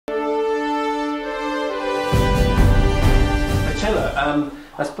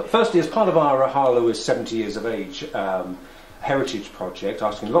Firstly, as part of our Harlow is 70 years of age heritage project,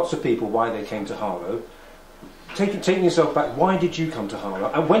 asking lots of people why they came to Harlow. Taking yourself back, why did you come to Harlow?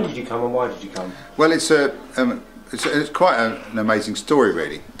 And when did you come and why did you come? Well, it's quite an amazing story,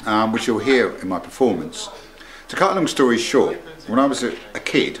 really, which you'll hear in my performance. To cut a long story short, when I was a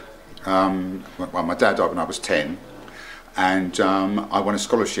kid, well, my dad died when I was 10, and I won a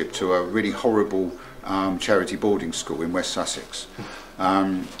scholarship to a really horrible charity boarding school in West Sussex.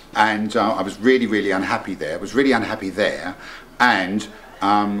 I was really, really unhappy there. And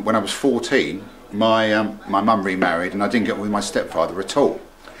when I was 14, my mum remarried and I didn't get on with my stepfather at all.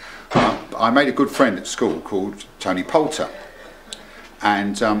 I made a good friend at school called Tony Poulter,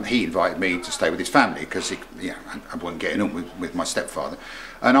 and he invited me to stay with his family because I wasn't getting on with my stepfather,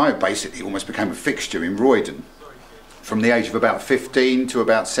 and I basically almost became a fixture in Roydon from the age of about 15 to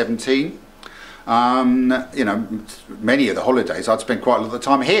about 17. You know, many of the holidays I'd spend quite a lot of the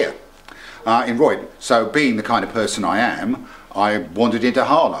time here in Roydon. So being the kind of person I am, I wandered into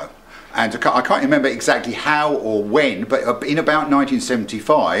Harlow. And I can't remember exactly how or when, but in about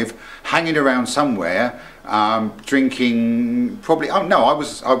 1975, hanging around somewhere, drinking, probably, oh no, I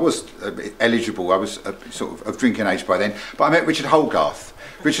was eligible, I was sort of drinking age by then, but I met Richard Hogarth.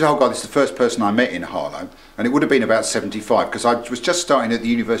 Richard Hogarth is the first person I met in Harlow, and it would have been about 75, because I was just starting at the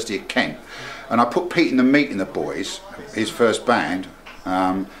University of Kent, and I put Pete and the Meat in the Boys, his first band,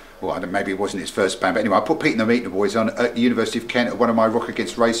 well, maybe it wasn't his first band, but anyway, I put Pete and the Meat and the Boys on at the University of Kent at one of my Rock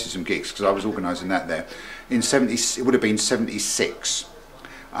Against Racism gigs, because I was organising that there in it would have been 76.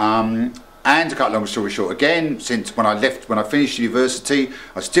 And to cut a long story short, again, since when I finished university,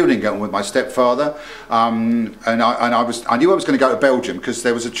 I still didn't get on with my stepfather, and I knew I was going to go to Belgium because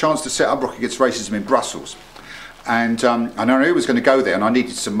there was a chance to set up Rock Against Racism in Brussels. And I knew I was going to go there, and I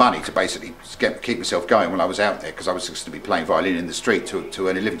needed some money to basically keep myself going when I was out there, because I was just going to be playing violin in the street to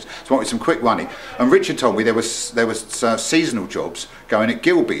earn a living. So I wanted some quick money. And Richard told me there was seasonal jobs going at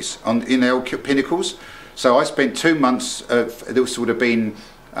Gilbey's in the old Pinnacles. So I spent 2 months. This would have been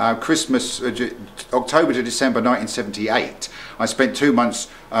Christmas, October to December 1978. I spent 2 months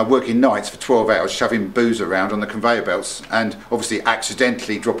working nights for 12 hours, shoving booze around on the conveyor belts, and obviously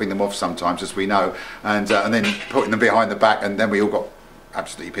accidentally dropping them off sometimes, as we know, and then putting them behind the back, and then we all got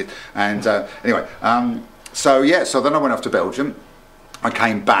absolutely pissed. And anyway, so then I went off to Belgium. I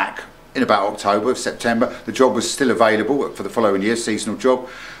came back in about October, September. The job was still available for the following year, seasonal job.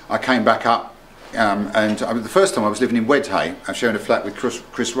 I came back up. The first time I was living in Wedhay, sharing a flat with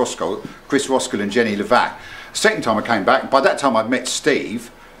Chris Roskell and Jenny Levac. Second time I came back, by that time I'd met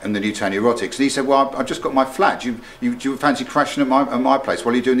Steve in the Newtown Erotics, and he said, well, I've just got my flat, do you fancy crashing at my place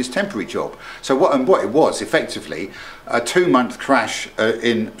while you're doing this temporary job? So what it was, effectively, a 2-month crash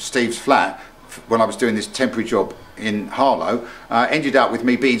in Steve's flat when I was doing this temporary job in Harlow, ended up with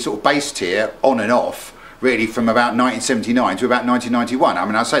me being sort of based here on and off, really, from about 1979 to about 1991. I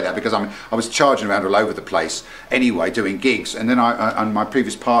mean, I say that because I was charging around all over the place anyway, doing gigs, and then and my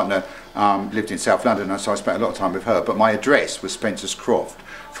previous partner lived in South London, so I spent a lot of time with her, but my address was Spencer's Croft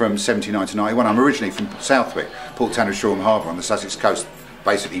from 79 to 91. I'm originally from Southwick, Port Tanner, Shoreham Harbour on the Sussex coast,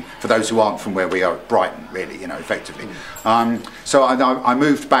 basically, for those who aren't from where we are, Brighton, really, you know, effectively. So I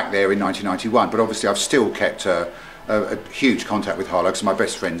moved back there in 1991, but obviously I've still kept a huge contact with Harlow, because my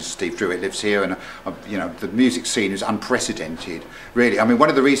best friend Steve Druitt lives here, and you know, the music scene is unprecedented, really. I mean, one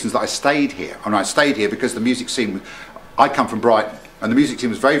of the reasons that I stayed here, and I stayed here because the music scene, I come from Brighton, and the music scene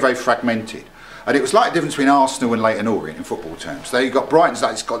was very, very fragmented. And it was like the difference between Arsenal and Leyton Orient in football terms. So you've got Brighton's,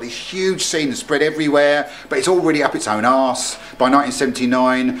 like, it's got this huge scene that's spread everywhere, but it's already up its own arse. By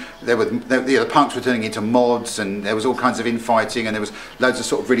 1979, the punks were turning into mods, and there was all kinds of infighting, and there was loads of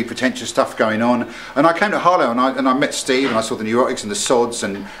sort of really pretentious stuff going on. And I came to Harlow, and I met Steve, and I saw the Neurotics and the Sods,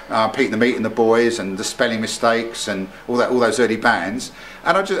 and Pete and the Meat and the Boys, and the Spelling Mistakes, and all those early bands.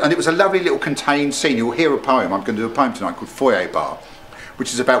 And it was a lovely little contained scene. You'll hear a poem. I'm going to do a poem tonight called Foyer Bar,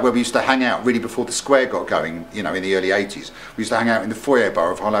 which is about where we used to hang out really before the square got going, you know, in the early 80s. We used to hang out in the foyer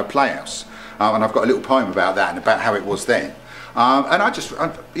bar of Harlow Playhouse. And I've got a little poem about that and about how it was then. And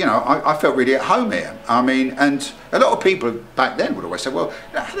I felt really at home here. I mean, and a lot of people back then would always say, well,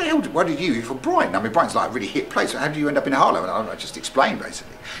 how the hell, why did you're from Brighton? I mean, Brighton's like a really hit place. How did you end up in Harlow? And I just explained,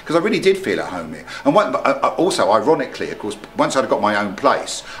 basically, because I really did feel at home here. And also, ironically, of course, once I'd got my own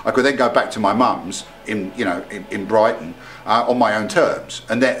place, I could then go back to my mum's in Brighton on my own terms,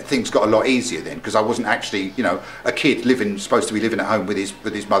 and things got a lot easier then, because I wasn't actually, you know, a kid supposed to be living at home with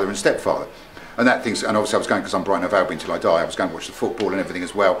his mother and stepfather. And obviously I was going, because I'm Brighton of Albion until I die, I was going to watch the football and everything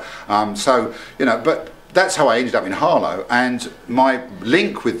as well. So, you know, but that's how I ended up in Harlow, and my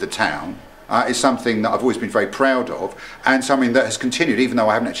link with the town is something that I've always been very proud of, and something that has continued, even though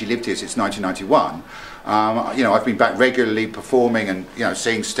I haven't actually lived here since 1991. You know, I've been back regularly performing and, you know,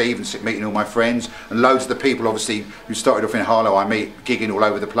 seeing Steve and meeting all my friends, and loads of the people obviously who started off in Harlow I meet gigging all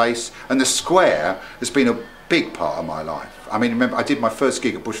over the place, and the square has been a big part of my life. I mean, remember, I did my first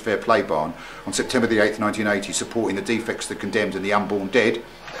gig at Bush Fair Play Barn on September the 8th 1980, supporting the defects, the condemned and the unborn dead.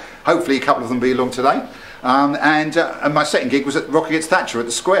 Hopefully a couple of them will be along today. And my second gig was at Rock Against Thatcher at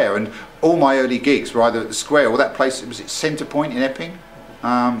the Square, and all my early gigs were either at the Square or that place, was it Centre Point in Epping?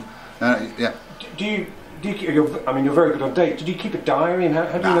 Yeah. Do you I mean, you're very good on dates. Did you keep a diary? And how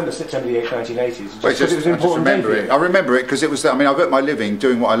do you remember September the 8th, 1980s? Well, it was an important day for you? I remember it because it was, I mean, I've earned my living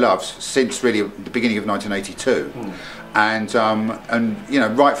doing what I love since really the beginning of 1982. And you know,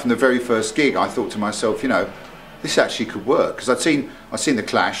 right from the very first gig, I thought to myself, you know, this actually could work, because I'd seen the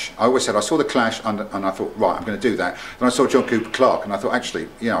Clash. I always said I saw the Clash and I thought, right, I'm going to do that. Then I saw John Cooper Clarke and I thought, actually,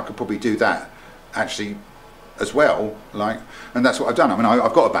 you know, I could probably do that actually as well, like, and that's what I've done. I mean,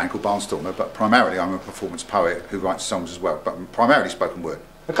 I've got a band called Barnstormer, but primarily I'm a performance poet who writes songs as well, but primarily spoken word.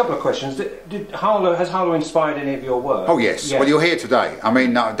 A couple of questions. Has Harlow inspired any of your work? Oh yes. Yeah. Well, you're here today. I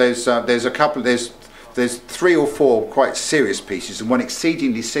mean, there's a couple. There's 3 or 4 quite serious pieces and one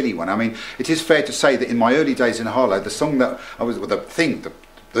exceedingly silly one. I mean, it is fair to say that in my early days in Harlow, the song that I was,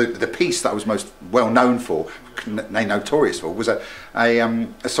 the piece that I was most well known for, notorious for, was a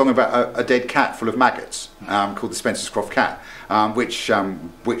song about a dead cat full of maggots called the Spencer's Croft Cat, which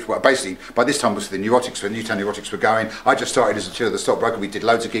well, basically by this time was the Neurotics, when Newtown Neurotics were going. I just started as Attilla the Stockbroker. We did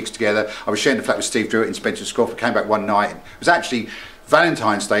loads of gigs together. I was sharing the flat with Steve Druitt in Spencer's Croft. We came back one night. It was actually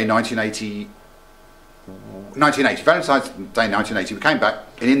Valentine's Day 1980. Valentine's Day 1980. We came back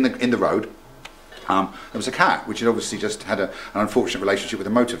and in the road. There was a cat which had obviously just had an unfortunate relationship with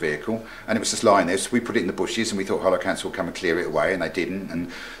a motor vehicle, and it was just lying there. So we put it in the bushes, and we thought Harlow Council would come and clear it away, and they didn't,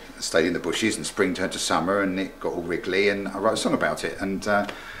 and stayed in the bushes. And spring turned to summer, and it got all wriggly, and I wrote a song about it. And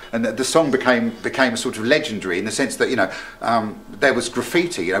the song became a sort of legendary in the sense that, you know, there was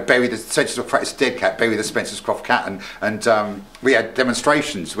graffiti, you know, bury the Spencer's Croft dead cat, bury the Spencer's Croft cat, and we had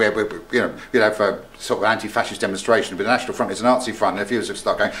demonstrations where we'd have a sort of anti-fascist demonstration with the National Front as a Nazi front, and a few of us would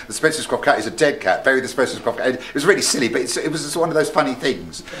start going, the Spencer's Croft cat is a dead cat, bury the Spencer's Croft cat. It was really silly, but it was just one of those funny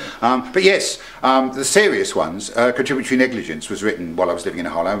things. But yes, the serious ones, Contributory Negligence was written while I was living in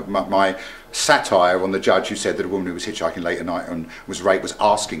Harlow. My satire on the judge who said that a woman who was hitchhiking late at night and was raped was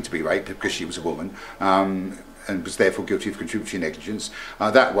asking to be raped because she was a woman, and was therefore guilty of contributory negligence.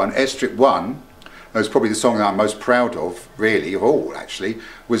 That one, Airstrip 1, that was probably the song that I'm most proud of, really, of all actually,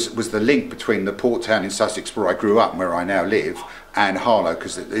 was the link between the port town in Sussex where I grew up and where I now live, and Harlow,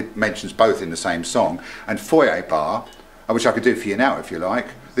 because it mentions both in the same song. And Foyer Bar, which I could do for you now if you like.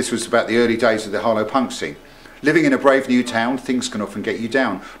 This was about the early days of the Harlow punk scene. Living in a brave new town, things can often get you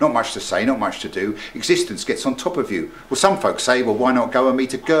down. Not much to say, not much to do. Existence gets on top of you. Well, some folks say, well, why not go and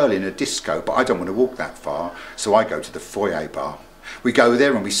meet a girl in a disco? But I don't want to walk that far, so I go to the Foyer Bar. We go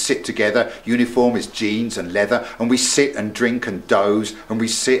there and we sit together. Uniform is jeans and leather, and we sit and drink and doze, and we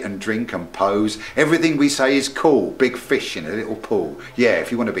sit and drink and pose. Everything we say is cool. Big fish in a little pool. Yeah,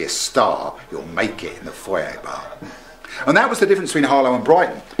 if you want to be a star, you'll make it in the Foyer Bar. And that was the difference between Harlow and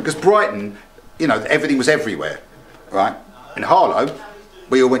Brighton, because Brighton, you know, everything was everywhere, right? In Harlow,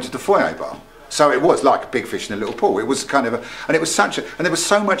 we all went to the Foyer Bar. So it was like a big fish in a little pool. It was kind of and it was and there was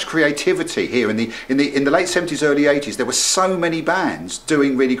so much creativity here in the late 70s, early 80s. There were so many bands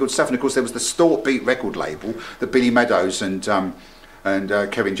doing really good stuff, and of course there was the Stort Beat record label that Billy Meadows and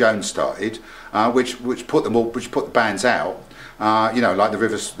Kevin Jones started, which put the bands out. You know, like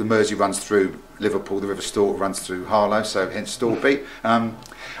the Mersey runs through Liverpool, the River Stort runs through Harlow, so hence Stort Beat.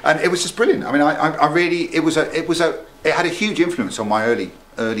 And it was just brilliant. I mean, I really, it had a huge influence on my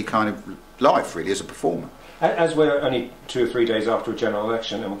early kind of life, really, as a performer. As we're only 2 or 3 days after a general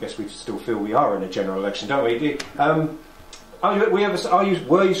election, and I guess we still feel we are in a general election, don't we? Were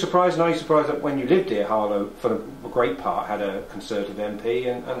you surprised, and are you surprised that when you lived here, Harlow, for a great part, had a Conservative MP,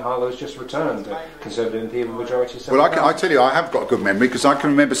 and Harlow's just returned a Conservative MP of a majority? Well, I tell you, I have got a good memory, because I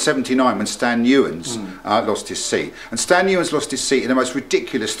can remember '79 when Stan Newens lost his seat. And Stan Newens lost his seat in the most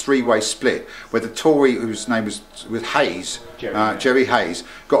ridiculous 3-way split, where the Tory, whose name was Hayes, Jerry Hayes,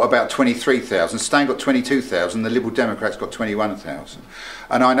 got about 23,000, Stan got 22,000, the Liberal Democrats got 21,000.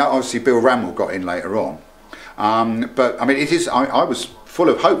 And I know, obviously, Bill Ramwell got in later on. But I mean, I was full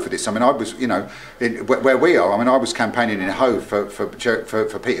of hope for this. I mean, I was, you know, where we are, I mean, I was campaigning in Hove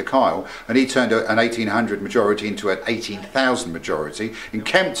for Peter Kyle, and he turned an 1,800 majority into an 18,000 majority. In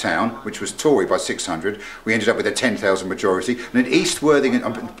Kemp Town, which was Tory by 600, we ended up with a 10,000 majority. And in East Worthing,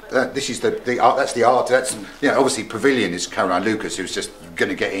 this is that's the art. That's, you know, obviously Pavilion is Caroline Lucas, who's just going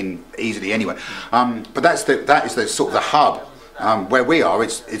to get in easily anyway. But that is the sort of the hub. Where we are,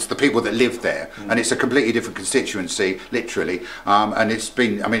 it's the people that live there, and it's a completely different constituency, literally. And it's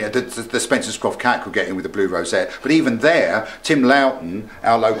been, I mean, the Spencer Scroff Cat could get in with the Blue Rosette, but even there, Tim Loughton,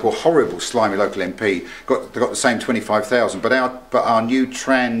 our local horrible slimy local MP, got the same 25,000. But our new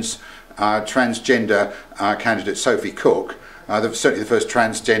transgender candidate Sophie Cook. Certainly the first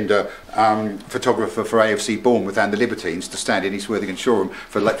transgender photographer for AFC Bournemouth and the Libertines to stand in East Worthing and Shoreham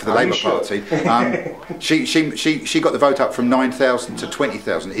for the Labour Party. She got the vote up from 9,000 to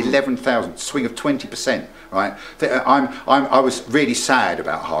 20,000, 11,000, swing of 20%. Right? I was really sad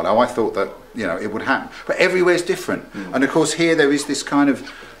about Harlow. I thought that, you know, it would happen, but everywhere's different. And of course here there is this kind of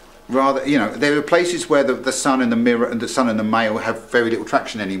rather, you know, there are places where the Sun and the Mirror and the Sun and the Mail have very little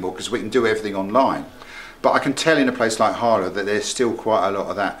traction anymore because we can do everything online. But I can tell in a place like Harlow that there's still quite a lot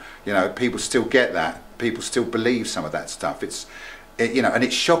of that. You know, people still get that. People still believe some of that stuff. You know, and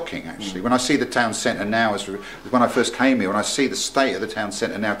it's shocking actually. When I see the town centre now, as when I first came here, when I see the state of the town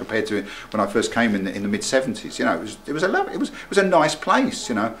centre now compared to when I first came in the mid '70s, you know, it was a nice place.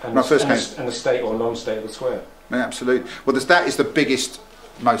 You know, and when I first came. And the state or non-state of the square. Yeah, absolutely. Well, that is the biggest,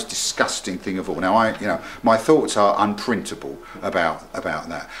 most disgusting thing of all. Now, you know, my thoughts are unprintable about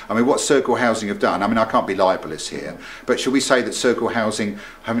that. I mean, what Circle Housing have done, I mean, I can't be libellous here, but should we say that Circle Housing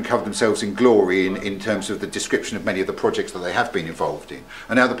haven't covered themselves in glory in terms of the description of many of the projects that they have been involved in,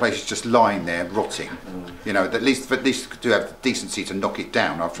 and now the place is just lying there rotting. You know, at least to have the decency to knock it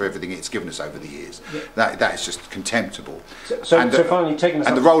down after everything it's given us over the years. Yeah. That is just contemptible. So finally, taking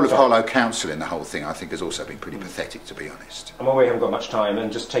and the role of Harlow Council in the whole thing, I think, has also been pretty pathetic, to be honest. I'm aware we haven't got much time,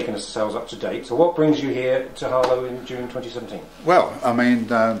 and just taking ourselves up to date. So what brings you here to Harlow in June 2017? Well, I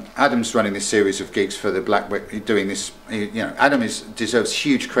mean, Adam's running this series of gigs for the doing this. You know, Adam deserves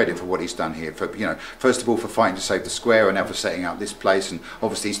huge credit for what he's done here. For, you know, first of all for fighting to save the square, and now for setting up this place, and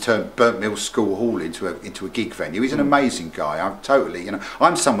obviously he's turned Burnt Mill School Hall into a gig venue. He's an amazing guy. I'm totally, you know,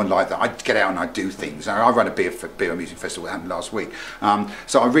 I'm someone like that. I get out and I do things. I run a beer music festival that happened last week.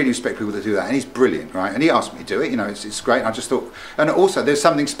 So I really respect people that do that, and he's brilliant, right? And he asked me to do it. You know, it's great. And I just thought, and also there's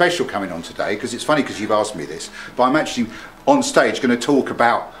something special coming on today, because it's funny because you've asked me this, but I'm actually on stage going to talk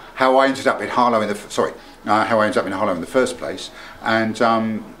about how I ended up in Harlow in the first place, and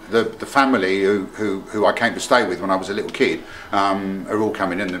the family who I came to stay with when I was a little kid are all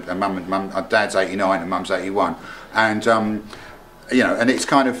coming in. And mum, dad's 89 and mum's 81, and you know, and it's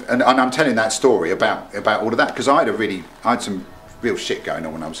kind of, and I'm telling that story about all of that because I had some real shit going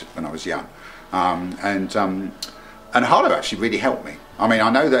on when I was young, and Harlow actually really helped me. I mean,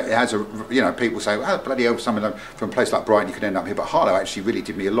 I know that it has you know, people say, well, bloody hell, someone from a place like Brighton you could end up here, but Harlow actually really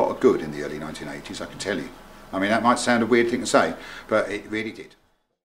did me a lot of good in the early 1980s, I can tell you. I mean, that might sound a weird thing to say, but it really did.